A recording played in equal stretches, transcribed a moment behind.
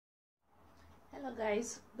Hello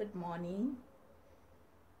guys, good morning.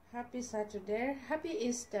 Happy Saturday, happy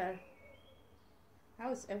Easter.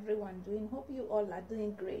 How's everyone doing? Hope you all are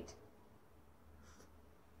doing great.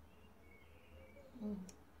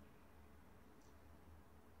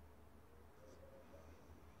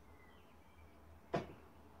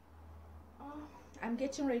 I'm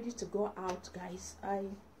getting ready to go out, guys. I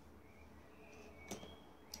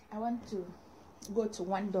want to go to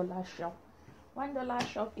 $1 shop. $1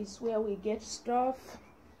 shop is where we get stuff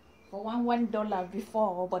for $1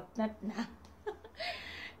 before, but not now.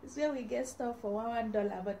 It's where we get stuff for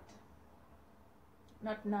 $1, but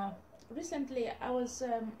not now. Recently I was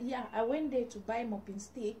I went there to buy mopping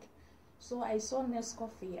stick, so I saw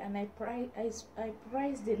Nescoffee and I priced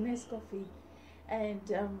the Nescoffee, and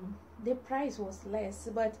the price was less,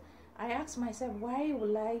 but I asked myself, why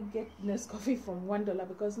will I get Nescoffee from $1?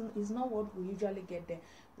 Because it's not what we usually get there.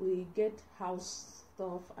 We get house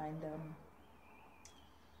stuff, and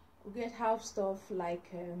we get house stuff like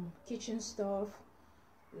kitchen stuff,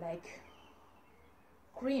 like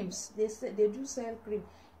creams. They do sell cream.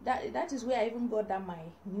 That is where I even got that my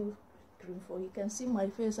new cream for. You can see my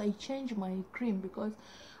face. I changed my cream because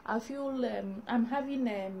I feel I'm having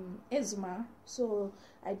eczema, so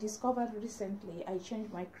I discovered recently I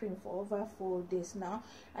changed my cream for over 4 days now.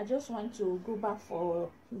 I just want to go back for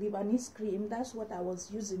Lebanese cream. That's what I was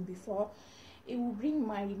using before. It will bring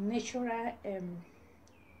my natural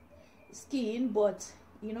skin, but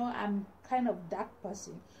you know, I'm kind of dark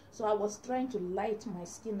person, so I was trying to light my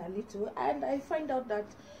skin a little, and I find out that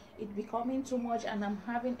it becoming too much and I'm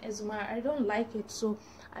having eczema. I don't like it, so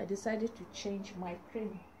I decided to change my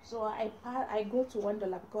cream. So I go to $1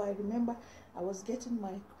 because I remember I was getting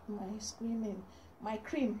my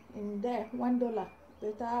cream in there, $1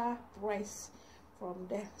 better price from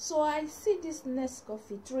there. So I see this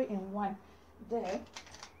Nescoffee 3-in-1 there.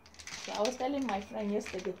 So I was telling my friend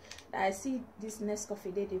yesterday that I see this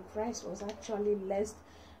Nescoffee there, the price was actually less,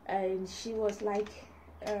 and she was like,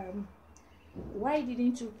 why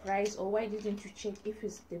didn't you price, or why didn't you check if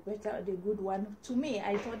it's the good one? To me,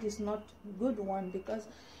 I thought it's not good one because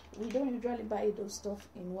we don't usually buy those stuff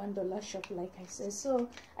in $1 shop, like I said. So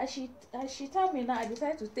as she told me now, I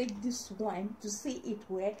decided to take this one to see it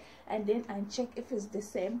wear, and then check if it's the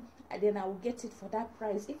same, and then I will get it for that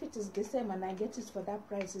price. If it is the same and I get it for that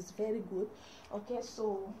price, it's very good. Okay,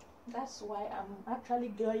 so that's why I'm actually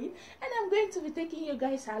going, and I'm going to be taking you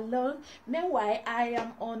guys along. Meanwhile, I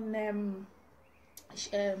am on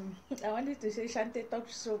I wanted to say Shante Talk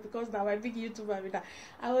Show because now I'm a big YouTuber with that.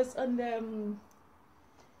 I was on the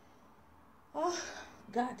oh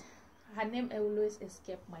God, her name always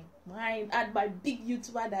escaped my mind, and my big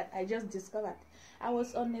YouTuber that I just discovered. I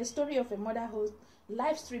was on a story of a motherhood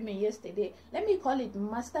live streaming yesterday. Let me call it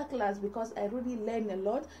masterclass because I really learned a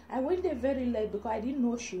lot. I went there very late because I didn't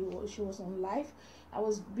know she was on live. I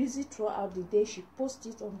was busy throughout the day. She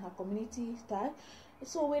posted it on her community tag.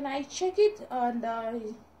 So when I check it, and I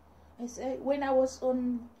said, when I was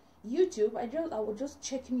on YouTube, I was just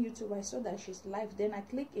checking YouTube. I saw that she's live. Then I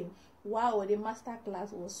click in. Wow, the master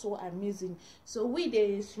class was so amazing. So with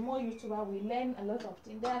the small YouTuber, we learn a lot of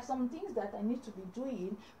things. There are some things that I need to be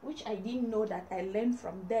doing which I didn't know that I learned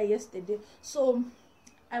from there yesterday. So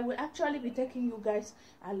I will actually be taking you guys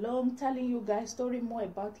along, telling you guys story more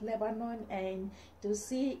about Lebanon, and to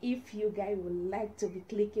see if you guys would like to be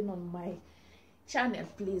clicking on my channel.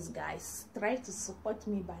 Please guys, try to support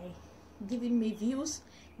me by giving me views,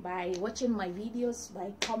 by watching my videos,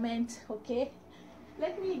 by comment. Okay,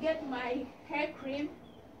 let me get my hair cream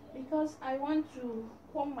because I want to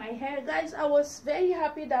comb my hair. Guys, I was very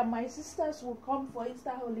happy that my sisters will come for Easter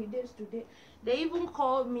holidays today. They even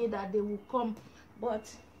called me that they will come,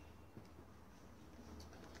 but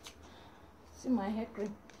see my hair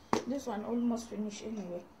cream, this one almost finished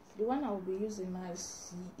anyway. The one I will be using now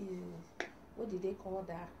is what did they call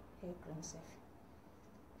that hair cream self?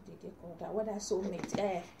 What did they call that? What that Soulmate?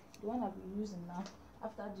 The one I'll be using now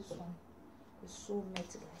after this one is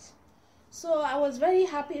Soulmate, guys. So I was very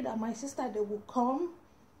happy that my sister, they will come,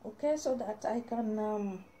 okay, so that I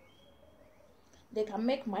can they can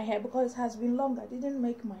make my hair because it has been long. I didn't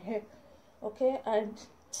make my hair, okay. And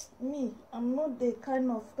me, I'm not the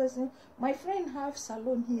kind of person. My friend have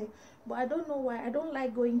salon here, but I don't know why I don't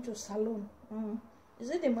like going to salon. Is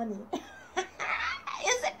it the money?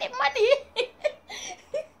 Is it the money?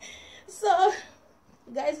 So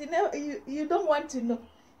guys, you know, you don't want to know.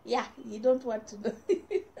 Yeah, you don't want to know.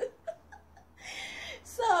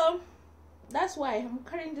 So that's why I'm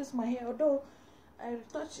carrying this my hair, although I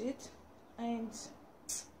touch it, and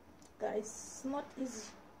guys, it's not easy.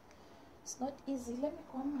 It's not easy. Let me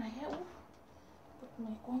comb my hair. Put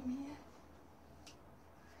my comb here.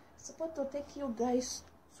 supposed to take you guys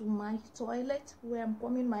to my toilet where I'm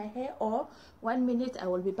combing my hair, or 1 minute I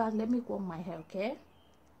will be back. Let me comb my hair, okay?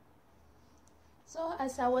 So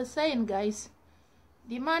as I was saying, guys,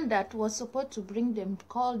 the man that was supposed to bring them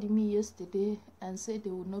called me yesterday and said they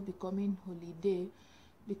would not be coming holiday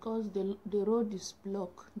because the road is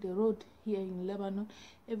blocked. The road here in Lebanon,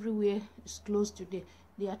 everywhere is closed today.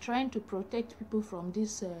 They are trying to protect people from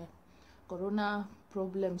this corona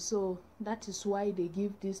problem, so that is why they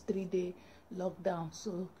give this 3-day lockdown.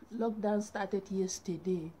 So lockdown started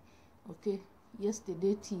yesterday, okay,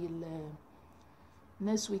 yesterday till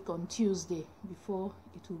next week on Tuesday before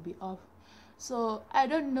it will be off. So I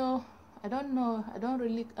don't know, I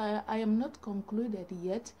am not concluded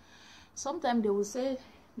yet. Sometimes they will say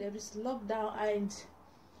there is lockdown and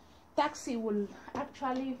taxi will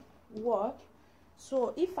actually work.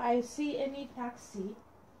 So if I see any taxi,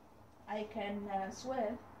 I can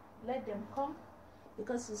swear let them come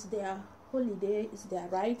because it's their holiday, it's their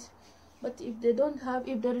right. But if they don't have,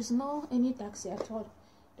 if there is no any taxi at all,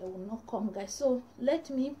 they will not come, guys. So let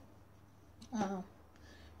me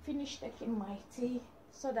finish taking my tea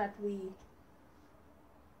so that we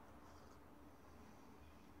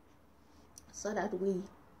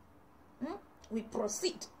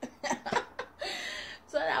proceed.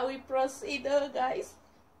 So that we proceed, guys.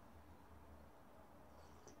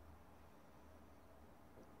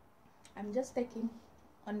 I'm just taking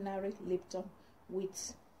ordinary Lipton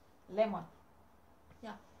with lemon.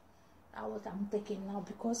 Yeah, that's what I'm taking now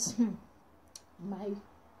because my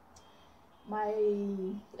my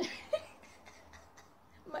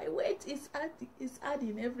weight is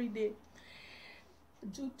adding every day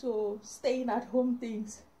due to staying at home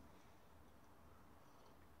things.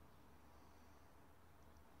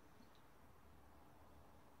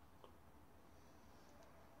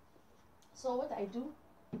 So what I do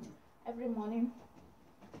every morning,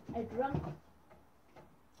 I drank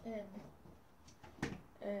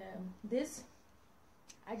this.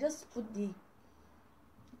 I just put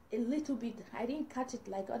a little bit. I didn't cut it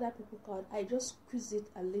like other people cut. I just squeeze it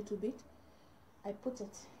a little bit. I put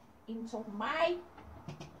it into my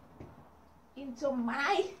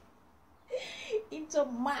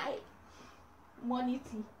morning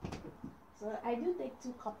tea. So I do take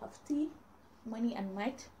 2 cups of tea morning and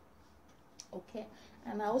night, okay?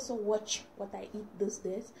 And I also watch what I eat these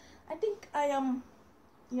days. I think I am,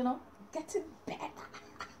 you know, getting better.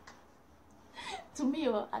 To me,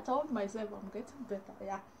 I told myself I'm getting better.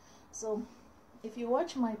 Yeah. So if you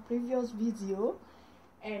watch my previous video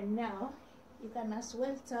and now, you can as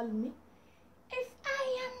well tell me if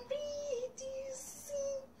I am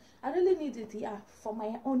reducing. I really need it, yeah, for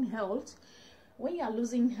my own health. When you are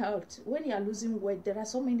losing health, when you are losing weight, there are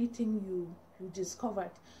so many things you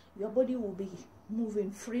discovered. Your body will be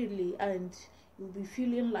moving freely and you'll be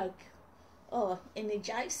feeling like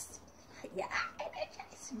energized. Yeah,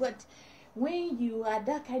 energized. But when you are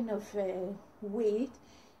that kind of weight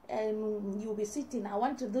and you'll be sitting, I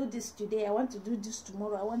want to do this today, I want to do this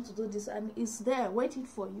tomorrow, I want to do this, and it's there waiting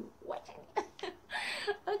for you, waiting.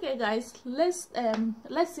 Okay, guys, let's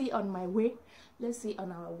see on my way. Let's see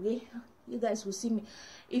on our way. You guys will see me.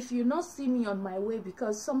 If you not see me on my way,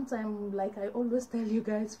 because sometimes, like I always tell you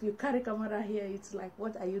guys, if you carry camera here, it's like,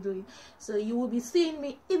 what are you doing? So you will be seeing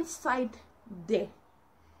me inside the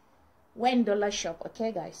 $1 shop,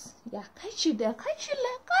 okay, guys? Yeah,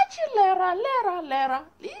 lera.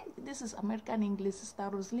 This is American English, Sister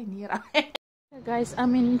Roslyn here. Guys,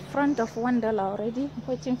 I'm in front of $1 already,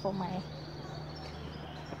 waiting for my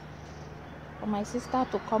sister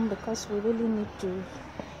to come because we really need to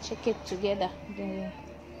check it together.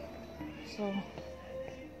 So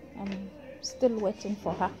I'm still waiting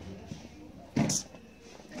for her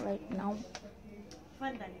right now.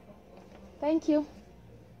 Thank you.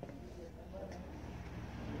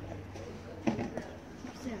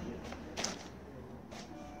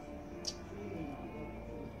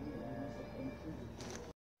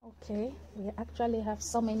 Okay, we actually have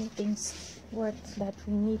so many things that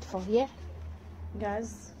we need for here.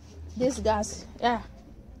 Gas. This gas, yeah.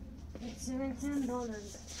 It's $17.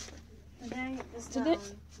 Today is Today,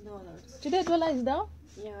 $down. Today dollar is down?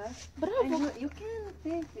 Yeah. Bravo. You can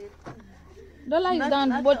take it. Dollar is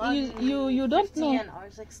down, but you don't know. Or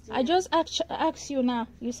 16. I just asked you now.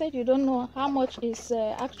 You said you don't know how much is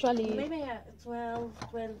actually. Maybe 12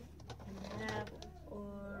 and a half,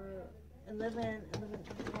 or 11 and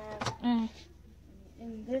a half.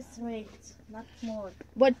 In this rate, not more.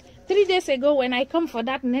 But 3 days ago, when I come for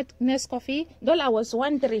that Nescafe, dollar was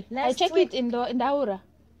 1.3. I check it in the aura.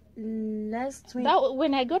 last week. That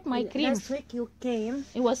when I got my cream. Last week you came.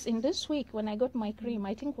 It was in this week when I got my cream.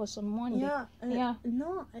 I think it was on Monday. Yeah. Yeah.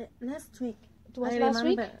 No, last week. It was I last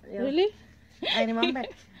week. remember, yeah. Really? I remember.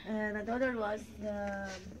 The dollar was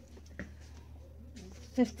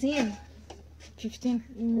 15. 15.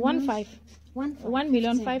 Mhm. 1.5.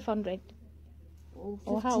 1,500,000. Oh,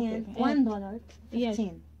 Or how? 15. $1.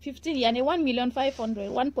 15. 15. Yeah,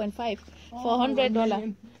 1,500,000. 1.5 for $100.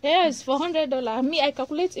 $1 Yes, for $100. Me, I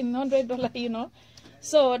calculate in $100. You know.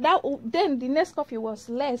 So that then the Nescafe was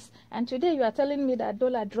less, and today you are telling me that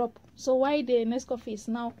dollar drop. So why the Nescafe is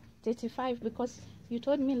now 35? Because you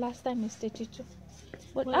told me last time it's 32.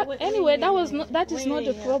 But anyway, that is not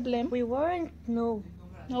the problem. We weren't no.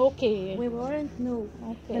 Okay. We weren't no.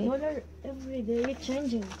 Okay. The dollar every day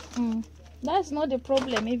changing. That's not the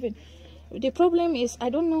problem even. The problem is I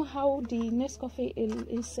don't know how the Nescafe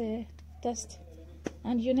is test,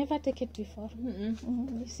 and you never take it before.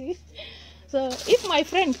 You see. So if my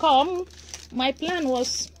friend come, my plan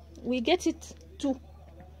was we get it 2.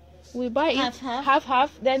 We buy it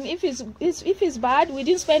half. Then if it's bad, we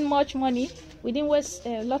didn't spend much money. We didn't waste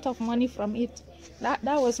a lot of money from it. That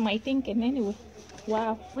was my thinking anyway.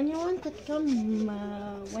 Wow. When you want to come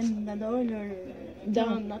when the dollar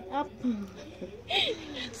down, not up.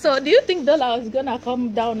 So do you think dollar is gonna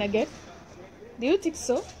come down again? Do you think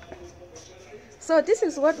so? So this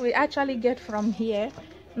is what we actually get from here.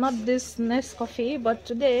 Not this Nescafe, but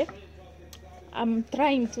today I'm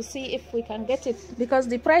trying to see if we can get it because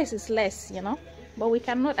the price is less, you know. But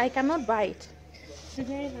I cannot buy it.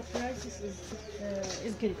 Today the price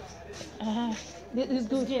is good. This is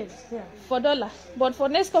good. Yeah. For dollar, but for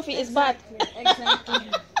Nescafe it's bad. Exactly.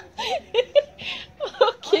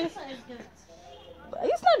 Okay.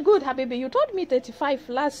 It's not good, Habibi. You told me 35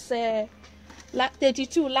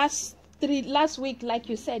 32 last week, like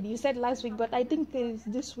you said. You said last week, but I think it's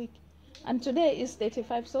this week, and today is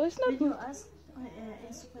 35. So it's not Did good. you ask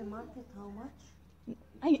in supermarket how much?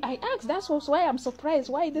 I asked. That's why I'm surprised.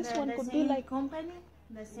 Why this one could be like company,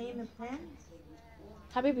 the same plan.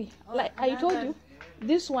 Habibi, like I told you,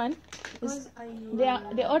 this one is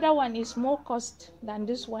the other one is more cost than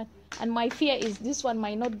this one, and my fear is this one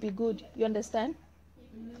might not be good. You understand?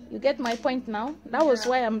 You get my point now. That was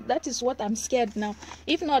why that is what I'm scared now.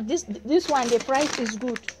 If not, this one the price is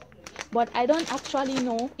good, but I don't actually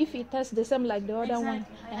know if it tastes the same like the other one.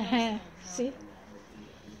 See?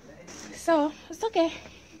 So it's okay.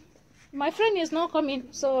 My friend is not coming,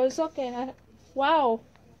 so it's okay. Wow.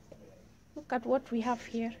 Look at what we have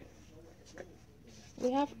here.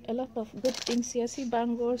 We have a lot of good things here. See,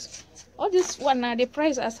 bangles. All this one now, the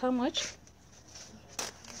price as how much?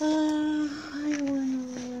 I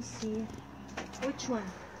wanna see. Which one?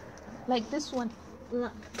 Like this one.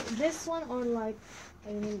 This one or like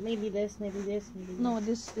maybe this, maybe this, maybe this. No,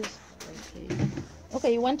 this. Okay.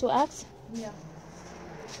 Okay, you want to ask? Yeah.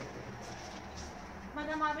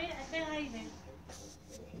 Madam Abi,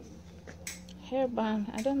 Hairband.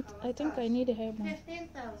 I think I need a hairband.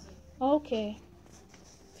 15,000. Okay.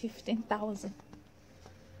 15,000.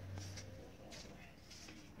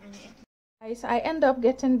 Guys, I end up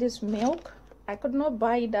getting this milk. I could not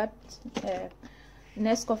buy that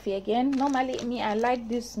Nescafe again. Normally, me, I like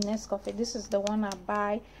this Nescafe. This is the one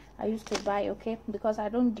I used to buy, okay? Because I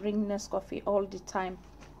don't drink Nescafe all the time,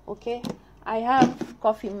 okay? I have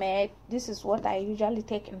Coffee Mate. This is what I usually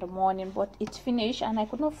take in the morning, but it's finished and I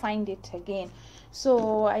could not find it again.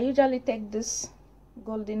 So I usually take this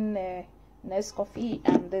golden Nescafe,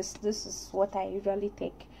 and this is what I usually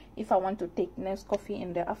take if I want to take Nescafe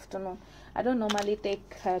in the afternoon. I don't normally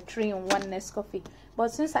take 3-in-1 Nescafe, but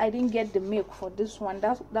since I didn't get the milk for this one,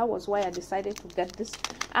 that was why I decided to get this.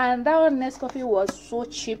 And that one Nescafe was so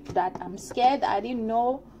cheap that I'm scared. I didn't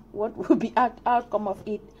know what would be outcome of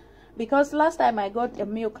it, because last time I got a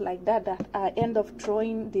milk like that I end up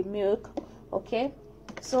throwing the milk. Okay,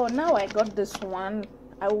 so now I got this one.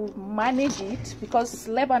 I will manage it because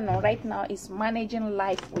Lebanon right now is managing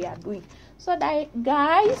life we are doing. So that,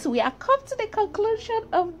 guys, we are come to the conclusion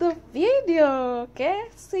of the video. Okay,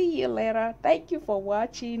 see you later. Thank you for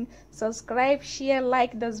watching. Subscribe, share,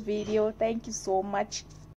 like this video. Thank you so much.